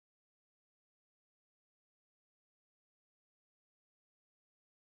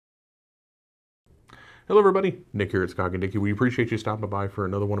Hello everybody, Nick here at Scoggin-Dickey. We appreciate you stopping by for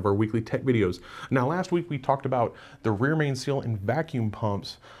another one of our weekly tech videos. Now last week we talked about the rear main seal and vacuum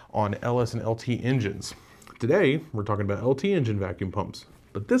pumps on LS and LT engines. Today we're talking about LT engine vacuum pumps,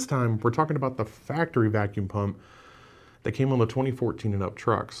 but this time we're talking about the factory vacuum pump that came on the 2014 and up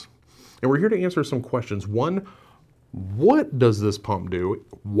trucks. And we're here to answer some questions. One, what does this pump do?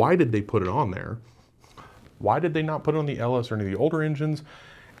 Why did they put it on there? Why did they not put it on the LS or any of the older engines?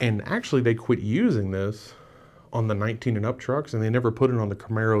 And actually they quit using this on the 19 and up trucks, and they never put it on the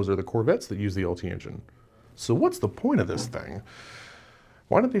Camaros or the Corvettes that use the LT engine. So what's the point of this thing?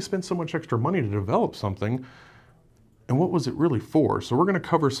 Why did they spend so much extra money to develop something? And what was it really for? So we're going to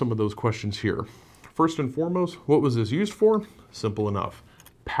cover some of those questions here. First and foremost, what was this used for? Simple enough.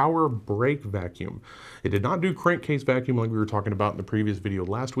 Power brake vacuum. It did not do crankcase vacuum like we were talking about in the previous video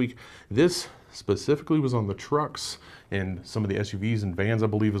last week. This specifically was on the trucks and some of the SUVs and vans, I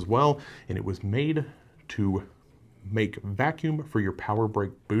believe, as well. And it was made to make vacuum for your power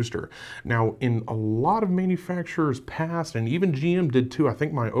brake booster. Now, in a lot of manufacturers past, and even GM did too, I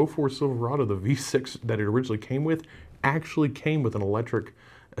think my 04 Silverado, the V6 that it originally came with, actually came with an electric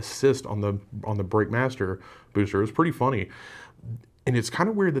assist on the brake master booster. It was pretty funny. And it's kind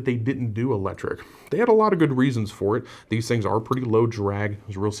of weird that they didn't do electric. They had a lot of good reasons for it. These things are pretty low drag. It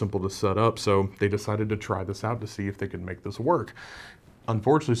was real simple to set up, so they decided to try this out to see if they could make this work.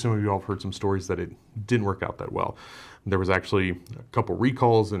 Unfortunately, some of you all have heard some stories that it didn't work out that well. There was actually a couple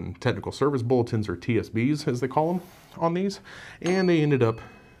recalls and technical service bulletins, or TSBs as they call them, on these, and they ended up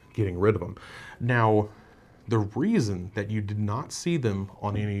getting rid of them. Now, the reason that you did not see them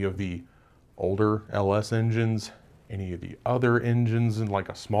on any of the older LS engines, any of the other engines in like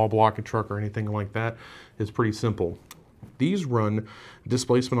a small block truck or anything like that, is pretty simple. These run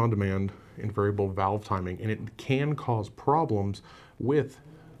displacement on demand and variable valve timing, and it can cause problems with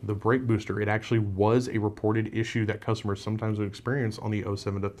the brake booster. It actually was a reported issue that customers sometimes would experience on the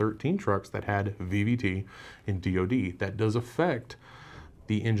 07 to 13 trucks that had VVT and DOD. That does affect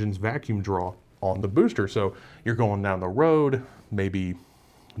the engine's vacuum draw on the booster. So you're going down the road, maybe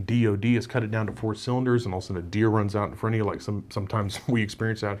DOD has cut it down to 4 cylinders, and all of a sudden a deer runs out in front of you, like sometimes we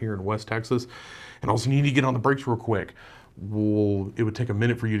experience out here in West Texas, and all of a sudden you need to get on the brakes real quick. Well, it would take a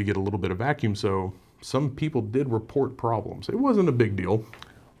minute for you to get a little bit of vacuum, so some people did report problems. It wasn't a big deal,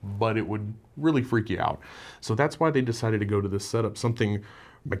 but it would really freak you out. So that's why they decided to go to this setup. Something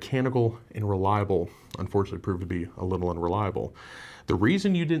mechanical and reliable unfortunately proved to be a little unreliable. The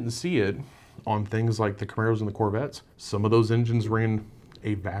reason you didn't see it on things like the Camaros and the Corvettes, some of those engines ran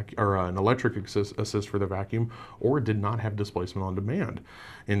an electric assist for the vacuum, or did not have displacement on demand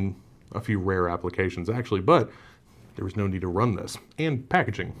in a few rare applications actually, but there was no need to run this. And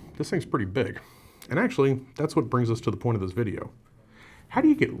packaging, this thing's pretty big. And actually, that's what brings us to the point of this video. How do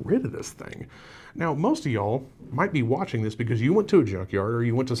you get rid of this thing? Now, most of y'all might be watching this because you went to a junkyard, or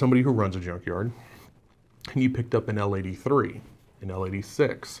you went to somebody who runs a junkyard, and you picked up an L83. An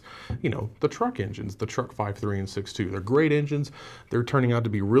L86, you know, the truck engines, the truck 5.3 and 6.2. They're great engines. They're turning out to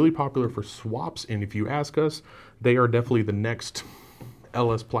be really popular for swaps, and if you ask us, they are definitely the next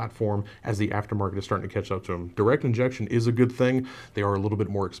LS platform as the aftermarket is starting to catch up to them. Direct injection is a good thing. They are a little bit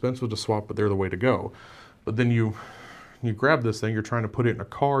more expensive to swap, but they're the way to go. But then you grab this thing, you're trying to put it in a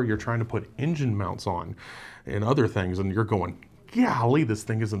car, you're trying to put engine mounts on and other things, and you're going, golly, this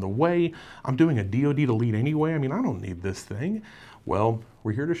thing is in the way. I'm doing a DOD to lead anyway. I mean, I don't need this thing. Well,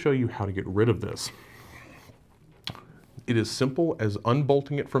 we're here to show you how to get rid of this. It is simple as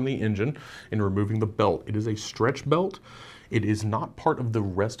unbolting it from the engine and removing the belt. It is a stretch belt. It is not part of the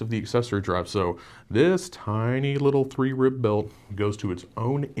rest of the accessory drive. So this tiny little 3-rib belt goes to its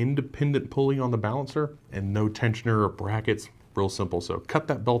own independent pulley on the balancer, and no tensioner or brackets. Real simple. So cut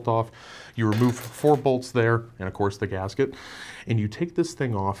that belt off. You remove 4 bolts there, and of course the gasket, and you take this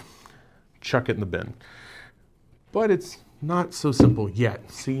thing off, chuck it in the bin. But it's not so simple yet.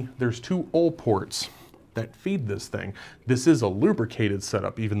 See, there's 2 oil ports that feed this thing. This is a lubricated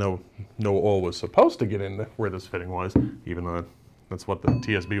setup, even though no oil was supposed to get in where this fitting was, even though that's what the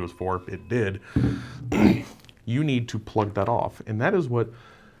TSB was for. It did. You need to plug that off, and that is what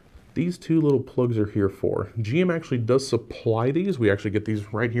these 2 little plugs are here for. GM actually does supply these. We actually get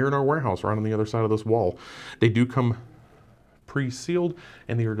these right here in our warehouse, right on the other side of this wall. They do come pre-sealed,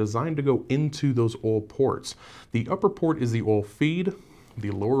 and they are designed to go into those oil ports. The upper port is the oil feed.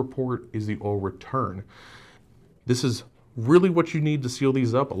 The lower port is the oil return. This is really what you need to seal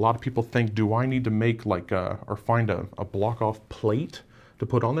these up. A lot of people think, do I need to make like or find a block off plate to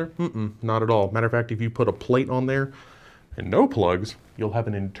put on there? Not at all. Matter of fact, if you put a plate on there and no plugs, you'll have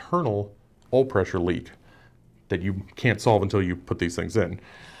an internal oil pressure leak that you can't solve until you put these things in.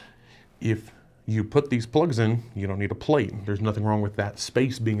 If you put these plugs in, you don't need a plate. There's nothing wrong with that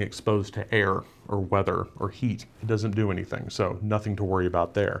space being exposed to air or weather or heat. It doesn't do anything, so nothing to worry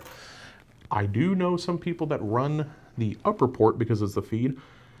about there. I do know some people that run the upper port, because it's the feed,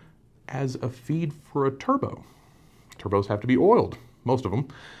 as a feed for a turbo. Turbos have to be oiled, most of them.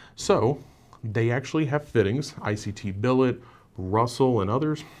 So they actually have fittings. ICT Billet, Russell, and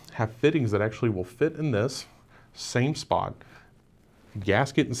others have fittings that actually will fit in this same spot,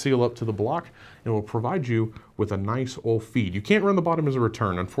 gasket and seal up to the block, and will provide you with a nice oil feed. You can't run the bottom as a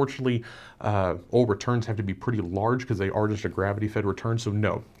return. Unfortunately, oil returns have to be pretty large because they are just a gravity-fed return, so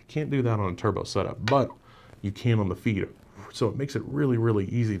no, you can't do that on a turbo setup, but you can on the feed. So it makes it really, really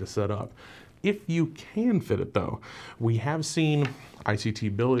easy to set up. If you can fit it though, we have seen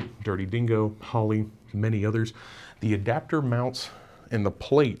ICT Billet, Dirty Dingo, Holly, many others. The adapter mounts and the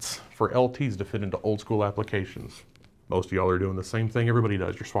plates for LTs to fit into old school applications. Most of y'all are doing the same thing everybody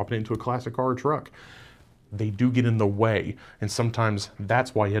does. You're swapping it into a classic car or truck. They do get in the way, and sometimes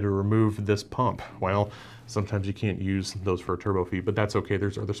that's why you had to remove this pump. Well, sometimes you can't use those for a turbo feed, but that's okay.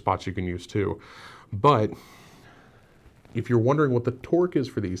 There's other spots you can use too. But if you're wondering what the torque is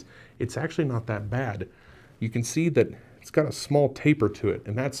for these, it's actually not that bad. You can see that it's got a small taper to it,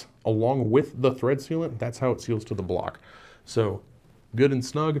 and that's along with the thread sealant. That's how it seals to the block. So good and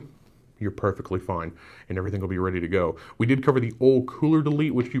snug, you're perfectly fine, and everything will be ready to go. We did cover the old cooler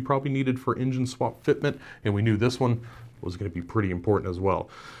delete, which you probably needed for engine swap fitment, and we knew this one was going to be pretty important as well.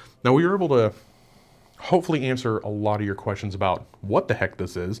 Now, we were able to hopefully answer a lot of your questions about what the heck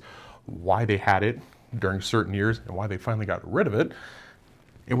this is, why they had it during certain years, and why they finally got rid of it.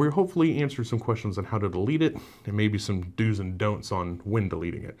 And we hopefully answered some questions on how to delete it, and maybe some do's and don'ts on when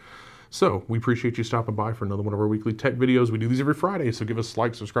deleting it. So we appreciate you stopping by for another one of our weekly tech videos. We do these every Friday, so give us a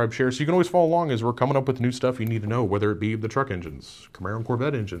like, subscribe, share, so you can always follow along as we're coming up with new stuff you need to know, whether it be the truck engines, Camaro and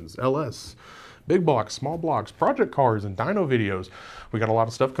Corvette engines, LS, big blocks, small blocks, project cars, and dyno videos. We got a lot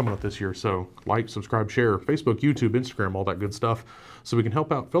of stuff coming up this year, so like, subscribe, share, Facebook, YouTube, Instagram, all that good stuff, so we can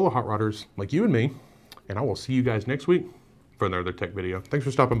help out fellow hot rodders like you and me. And I will see you guys next week for another tech video. Thanks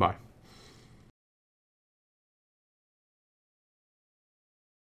for stopping by.